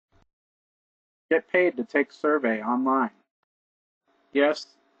Get paid to take survey online. Yes,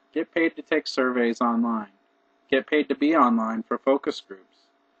 get paid to take surveys online. Get paid to be online for focus groups.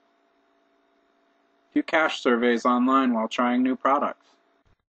 Do cash surveys online while trying new products.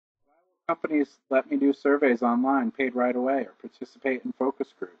 Why will companies let me do surveys online paid right away or participate in focus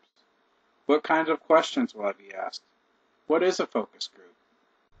groups? What kinds of questions will I be asked? What is a focus group?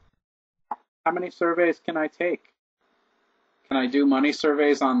 How many surveys can I take? Can I do money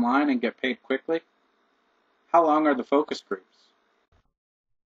surveys online and get paid quickly? How long are the focus groups?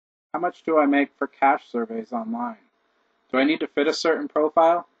 How much do I make for cash surveys online? Do I need to fit a certain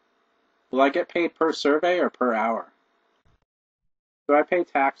profile? Will I get paid per survey or per hour? Do I pay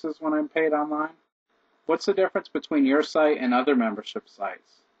taxes when I'm paid online? What's the difference between your site and other membership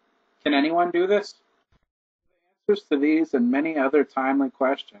sites? Can anyone do this? For answers to these and many other timely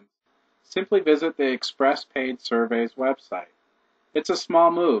questions, simply visit the Express Paid Surveys website. It's a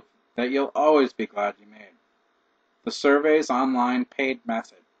small move that you'll always be glad you made. The Surveys Online Paid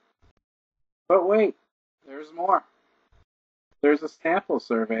Method. But wait, there's more. There's a sample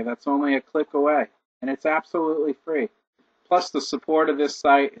survey that's only a click away, and it's absolutely free. Plus, the support of this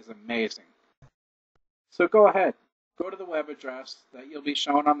site is amazing. So go ahead, go to the web address that you'll be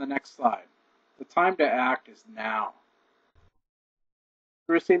shown on the next slide. The time to act is now.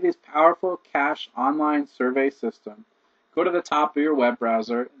 To receive these powerful cash online survey system, go to the top of your web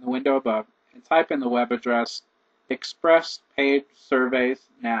browser in the window above and type in the web address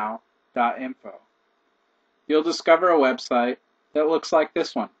expresspaidsurveysnow.info. You'll discover a website that looks like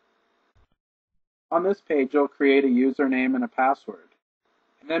this one. On this page, you'll create a username and a password,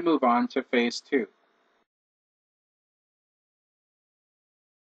 and then move on to phase 2.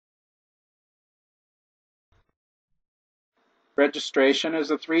 Registration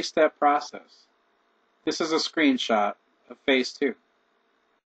is a 3-step process. This is a screenshot of phase 2.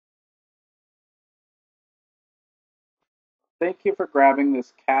 Thank you for grabbing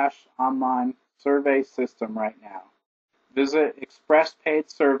this cash online survey system right now. Visit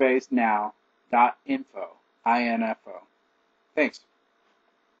expresspaidsurveysnow.info. Thanks.